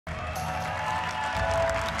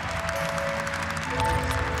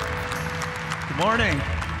Morning.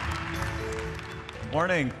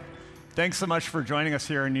 Morning. Thanks so much for joining us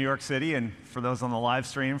here in New York City, and for those on the live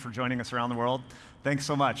stream for joining us around the world. Thanks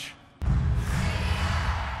so much.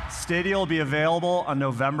 Stadia will be available on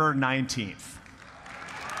November 19th.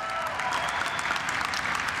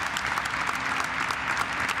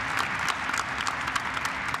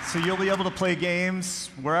 So you'll be able to play games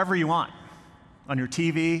wherever you want, on your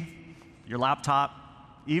TV, your laptop,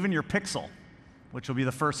 even your Pixel, which will be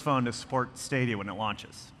the first phone to support Stadia when it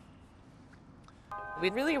launches. We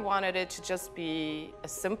really wanted it to just be a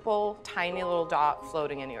simple, tiny little dot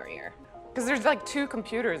floating in your ear. Because there's like 2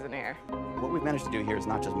 computers in here. What we've managed to do here is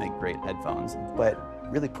not just make great headphones,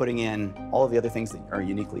 but really putting in all of the other things that are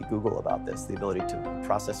uniquely Google about this, the ability to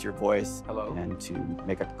process your voice. Hello. And to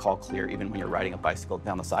make a call clear even when you're riding a bicycle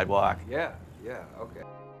down the sidewalk. Yeah, okay.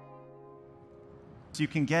 So you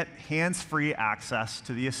can get hands-free access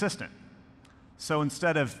to the assistant. So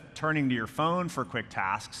instead of turning to your phone for quick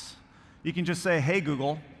tasks, you can just say, "Hey,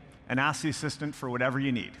 Google," and ask the assistant for whatever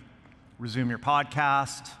you need. Resume your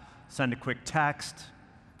podcast, send a quick text,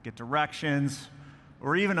 get directions,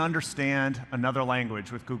 or even understand another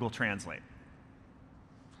language with Google Translate.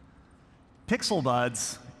 Pixel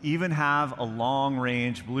Buds even have a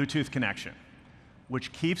long-range Bluetooth connection,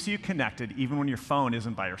 which keeps you connected even when your phone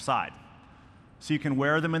isn't by your side. So you can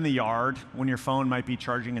wear them in the yard when your phone might be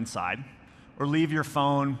charging inside, or leave your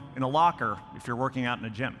phone in a locker if you're working out in a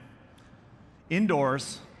gym.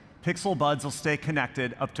 Indoors, Pixel Buds will stay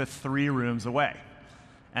connected up to 3 rooms away.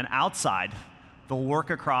 And outside, they'll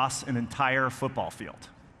work across an entire football field.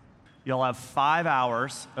 You'll have 5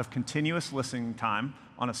 hours of continuous listening time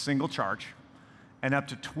on a single charge, and up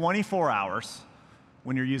to 24 hours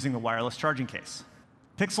when you're using the wireless charging case.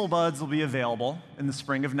 Pixel Buds will be available in the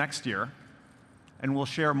spring of next year, and we'll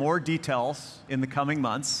share more details in the coming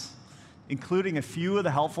months, including a few of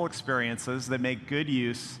the helpful experiences that make good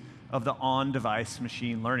use of the on-device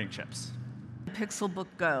machine learning chips. Pixelbook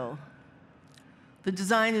Go. The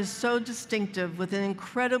design is so distinctive with an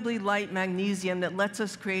incredibly light magnesium that lets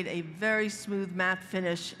us create a very smooth matte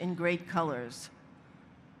finish in great colors.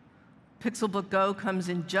 Pixelbook Go comes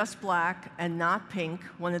in just black and not pink,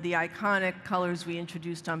 one of the iconic colors we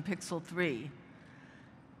introduced on Pixel 3.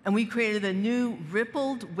 And we created a new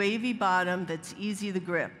rippled, wavy bottom that's easy to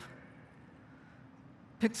grip.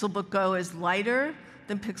 Pixelbook Go is lighter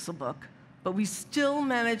than Pixelbook, but we still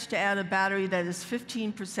managed to add a battery that is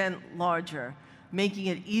 15% larger, making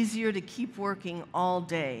it easier to keep working all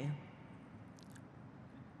day.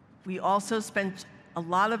 We also spent a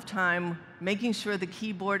lot of time making sure the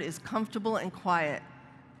keyboard is comfortable and quiet.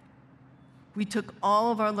 We took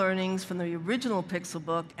all of our learnings from the original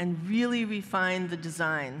Pixelbook and really refined the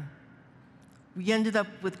design. We ended up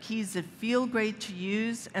with keys that feel great to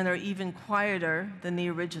use and are even quieter than the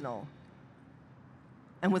original.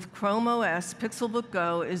 And with Chrome OS, Pixelbook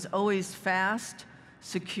Go is always fast,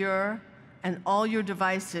 secure, and all your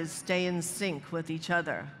devices stay in sync with each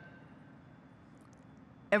other.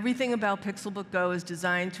 Everything about Pixelbook Go is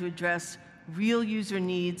designed to address real user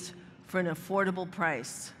needs for an affordable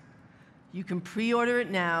price. You can pre-order it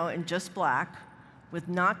now in just black, with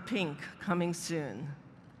not pink coming soon.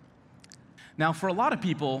 Now, for a lot of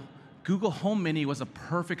people, Google Home Mini was a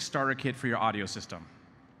perfect starter kit for your audio system.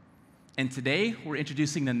 And today, we're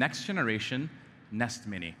introducing the next generation, Nest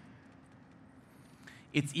Mini.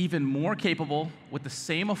 It's even more capable with the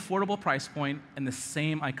same affordable price point and the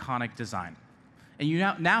same iconic design. And you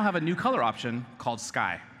now have a new color option called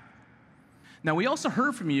Sky. Now, we also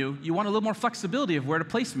heard from you, you want a little more flexibility of where to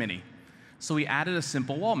place Mini. So we added a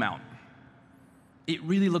simple wall mount. It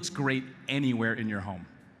really looks great anywhere in your home.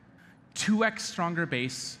 2x stronger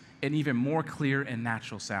bass and even more clear and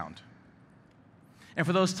natural sound. And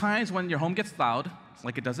for those times when your home gets loud,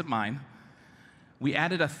 like it does at mine, we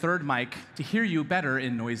added a third mic to hear you better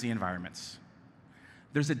in noisy environments.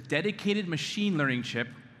 There's a dedicated machine learning chip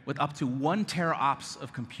with up to 1 teraops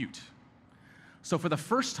of compute. So for the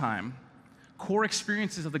first time, core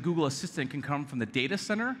experiences of the Google Assistant can come from the data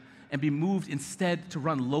center and be moved instead to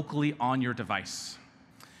run locally on your device.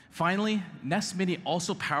 Finally, Nest Mini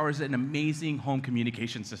also powers an amazing home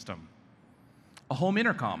communication system. A home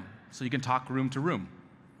intercom, so you can talk room to room.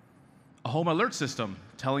 A home alert system,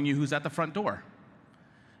 telling you who's at the front door.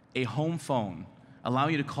 A home phone,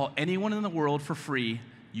 allowing you to call anyone in the world for free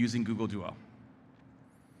using Google Duo.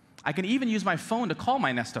 I can even use my phone to call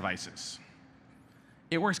my Nest devices.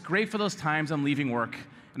 It works great for those times I'm leaving work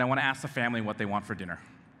and I want to ask the family what they want for dinner.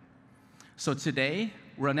 So today,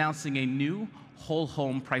 we're announcing a new whole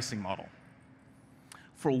home pricing model.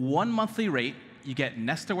 For 1 monthly rate, you get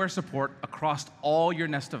Nest Aware support across all your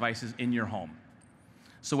Nest devices in your home.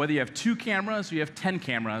 So whether you have 2 cameras or you have 10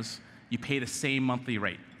 cameras, you pay the same monthly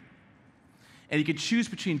rate. And you can choose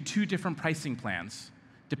between 2 different pricing plans,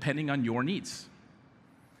 depending on your needs.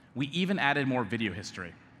 We even added more video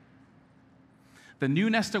history. The new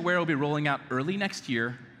Nest Aware will be rolling out early next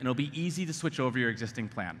year, and it'll be easy to switch over your existing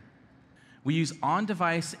plan. We use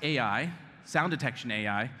on-device AI, sound detection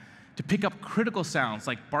AI, to pick up critical sounds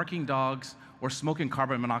like barking dogs or smoke and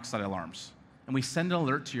carbon monoxide alarms, and we send an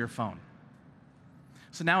alert to your phone.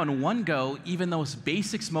 So now in one go, even those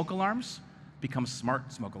basic smoke alarms become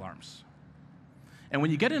smart smoke alarms. And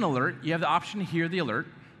when you get an alert, you have the option to hear the alert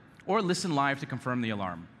or listen live to confirm the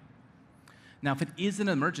alarm. Now, if it is an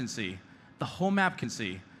emergency, the Home app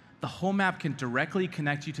can directly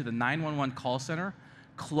connect you to the 911 call center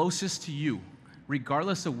closest to you,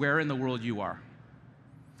 regardless of where in the world you are.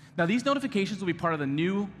 Now, these notifications will be part of the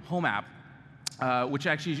new Home app, which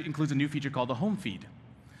actually includes a new feature called the Home Feed.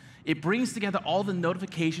 It brings together all the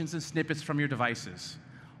notifications and snippets from your devices,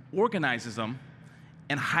 organizes them,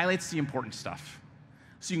 and highlights the important stuff.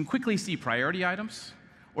 So you can quickly see priority items,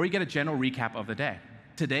 or you get a general recap of the day.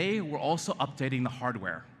 Today, we're also updating the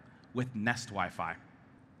hardware with Nest Wi-Fi.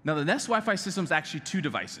 Now, the Nest Wi-Fi system is actually 2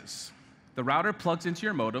 devices. The router plugs into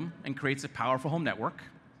your modem and creates a powerful home network.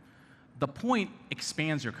 The Point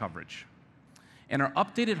expands your coverage. And our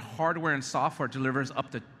updated hardware and software delivers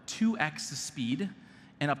up to 2x the speed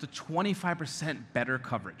and up to 25% better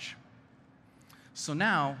coverage. So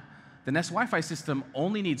now, the Nest Wi-Fi system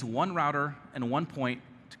only needs 1 router and 1 point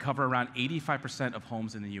to cover around 85% of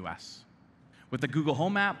homes in the US. With the Google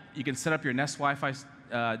Home app, you can set up your Nest Wi-Fi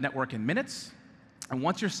network in minutes. And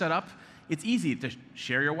once you're set up, it's easy to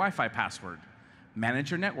share your Wi-Fi password,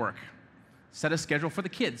 manage your network, set a schedule for the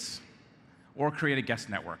kids, or create a guest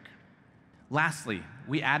network. Lastly,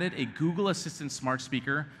 we added a Google Assistant smart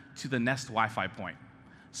speaker to the Nest Wi-Fi point,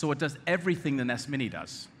 so it does everything the Nest Mini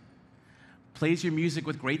does. Plays your music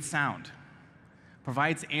with great sound,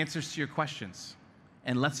 provides answers to your questions,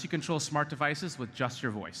 and lets you control smart devices with just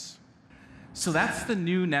your voice. So that's the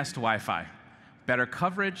new Nest Wi-Fi. Better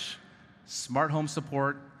coverage, smart home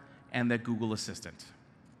support, and the Google Assistant.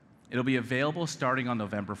 It'll be available starting on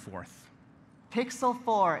November 4th. Pixel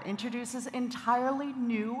 4 introduces entirely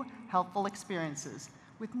new, helpful experiences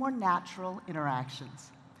with more natural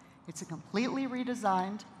interactions. It's a completely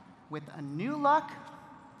redesigned with a new look,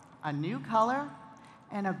 a new color,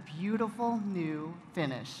 and a beautiful new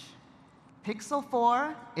finish. Pixel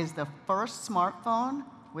 4 is the first smartphone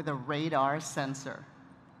with a radar sensor.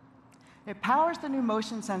 It powers the new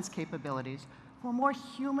motion sense capabilities for more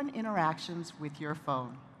human interactions with your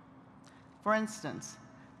phone. For instance,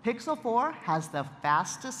 Pixel 4 has the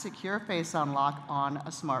fastest secure face unlock on a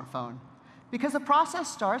smartphone because the process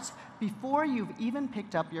starts before you've even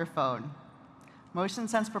picked up your phone. Motion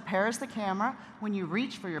Sense prepares the camera when you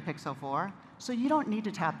reach for your Pixel 4, so you don't need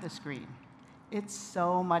to tap the screen. It's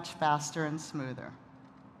so much faster and smoother.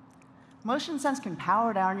 Motion Sense can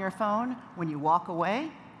power down your phone when you walk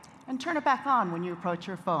away and turn it back on when you approach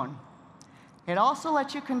your phone. It also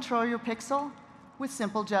lets you control your Pixel with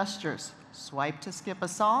simple gestures. Swipe to skip a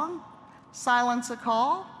song, silence a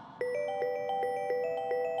call,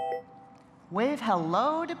 wave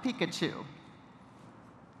hello to Pikachu.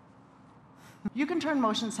 You can turn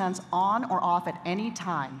Motion Sense on or off at any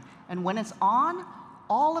time, and when it's on,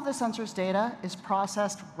 all of the sensor's data is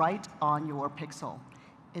processed right on your Pixel.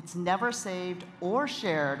 It's never saved or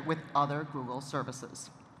shared with other Google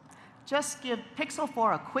services. Just give Pixel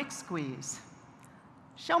 4 a quick squeeze.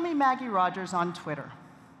 Show me Maggie Rogers on Twitter.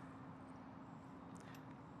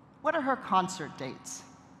 What are her concert dates?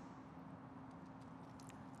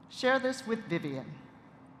 Share this with Vivian.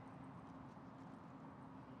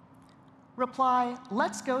 Reply,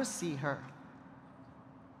 let's go see her.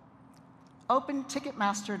 Open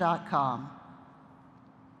Ticketmaster.com.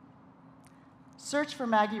 Search for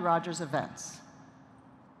Maggie Rogers events.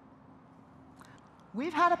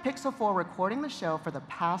 We've had a Pixel 4 recording the show for the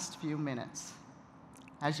past few minutes.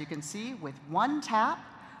 As you can see, with one tap,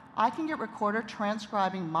 I can get Recorder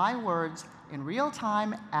transcribing my words in real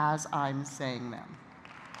time as I'm saying them.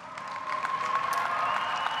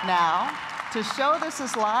 Now, to show this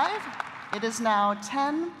is live, it is now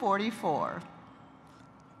 10:44.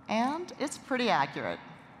 And it's pretty accurate.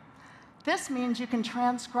 This means you can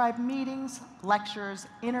transcribe meetings, lectures,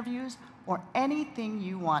 interviews, or anything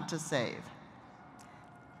you want to save.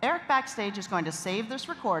 Eric backstage is going to save this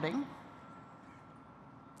recording.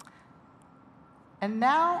 And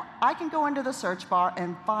now I can go into the search bar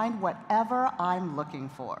and find whatever I'm looking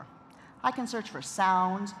for. I can search for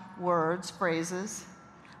sounds, words, phrases.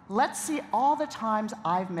 Let's see all the times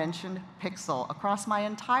I've mentioned Pixel across my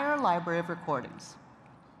entire library of recordings.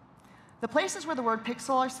 The places where the word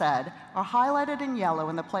pixel are said are highlighted in yellow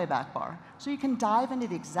in the playback bar, so you can dive into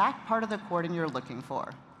the exact part of the recording you're looking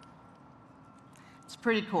for. It's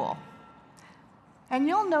pretty cool. And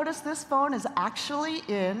you'll notice this phone is actually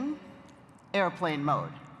in airplane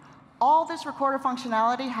mode. All this recorder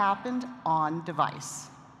functionality happened on device.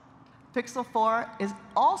 Pixel 4 is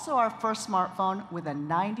also our first smartphone with a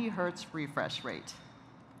 90 Hz refresh rate.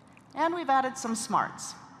 And we've added some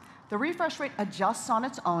smarts. The refresh rate adjusts on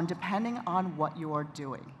its own depending on what you are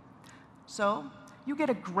doing. So you get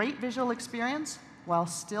a great visual experience while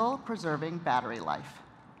still preserving battery life.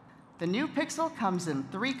 The new Pixel comes in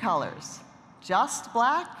 3 colors: just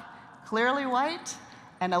black, clearly white,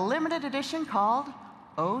 and a limited edition called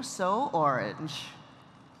Oh So Orange.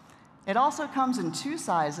 It also comes in 2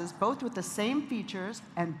 sizes, both with the same features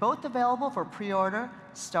and both available for pre-order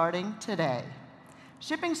starting today.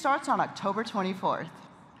 Shipping starts on October 24th.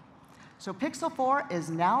 So Pixel 4 is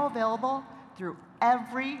now available through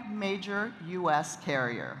every major US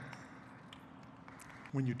carrier.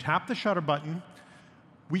 When you tap the shutter button,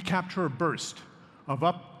 we capture a burst of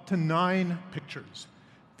up to 9 pictures.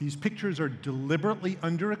 These pictures are deliberately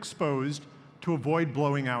underexposed to avoid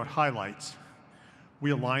blowing out highlights.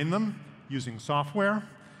 We align them using software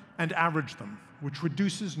and average them, which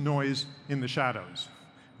reduces noise in the shadows.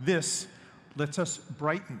 This lets us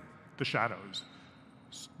brighten the shadows,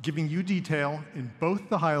 giving you detail in both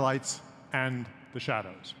the highlights and the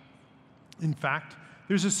shadows. In fact,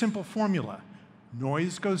 there's a simple formula.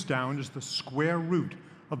 Noise goes down as the square root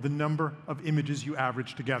of the number of images you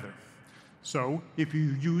average together. So if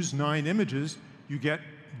you use 9 images, you get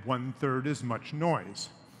 1/3 as much noise.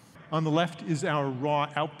 On the left is our raw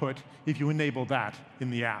output if you enable that in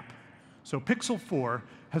the app. So Pixel 4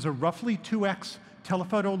 has a roughly 2x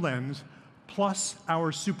telephoto lens plus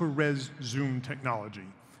our super res zoom technology.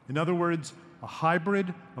 In other words, a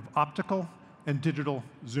hybrid of optical and digital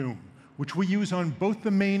zoom, which we use on both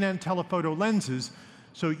the main and telephoto lenses,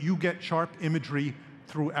 so you get sharp imagery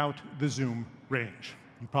throughout the zoom range.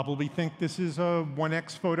 You probably think this is a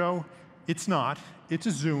 1x photo. It's not. It's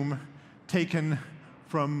a zoom taken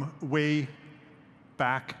from way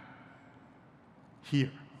back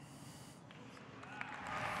here.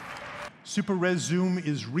 Super res zoom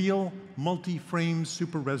is real multi-frame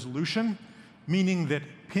super resolution, meaning that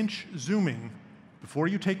pinch zooming before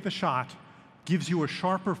you take the shot gives you a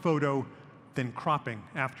sharper photo than cropping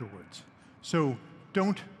afterwards. So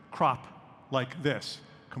don't crop like this.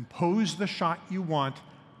 Compose the shot you want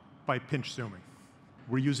by pinch zooming.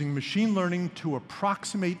 We're using machine learning to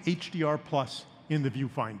approximate HDR+ in the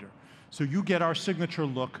viewfinder, so you get our signature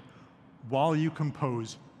look while you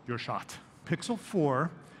compose your shot. Pixel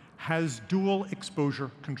 4 has dual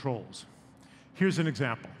exposure controls. Here's an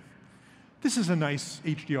example. This is a nice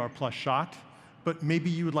HDR+ shot, but maybe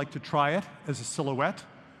you would like to try it as a silhouette.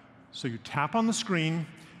 So you tap on the screen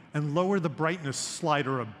and lower the brightness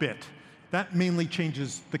slider a bit. That mainly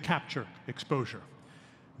changes the capture exposure.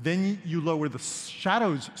 Then you lower the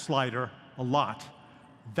shadows slider a lot.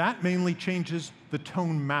 That mainly changes the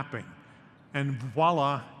tone mapping. And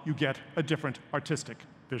voila, you get a different artistic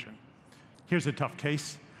vision. Here's a tough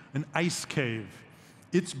case, an ice cave.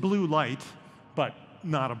 It's blue light, but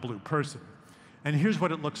not a blue person. And here's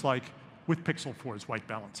what it looks like with Pixel 4's white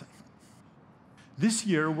balancing. This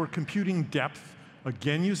year, we're computing depth,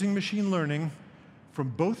 again using machine learning, from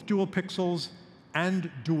both dual pixels and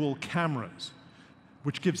dual cameras,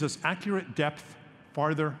 which gives us accurate depth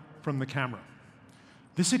farther from the camera.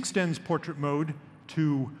 This extends portrait mode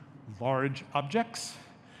to large objects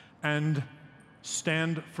and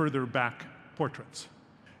stand further back portraits.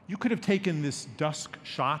 You could have taken this dusk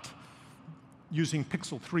shot using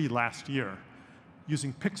Pixel 3 last year.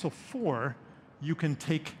 Using Pixel 4, you can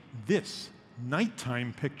take this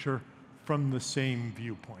nighttime picture from the same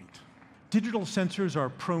viewpoint. Digital sensors are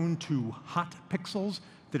prone to hot pixels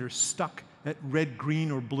that are stuck at red,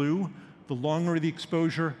 green, or blue. The longer the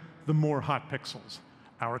exposure, the more hot pixels.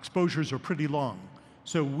 Our exposures are pretty long,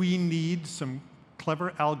 so we need some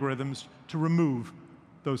clever algorithms to remove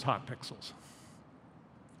those hot pixels.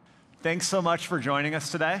 Thanks so much for joining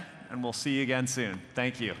us today, and we'll see you again soon.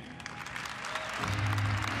 Thank you.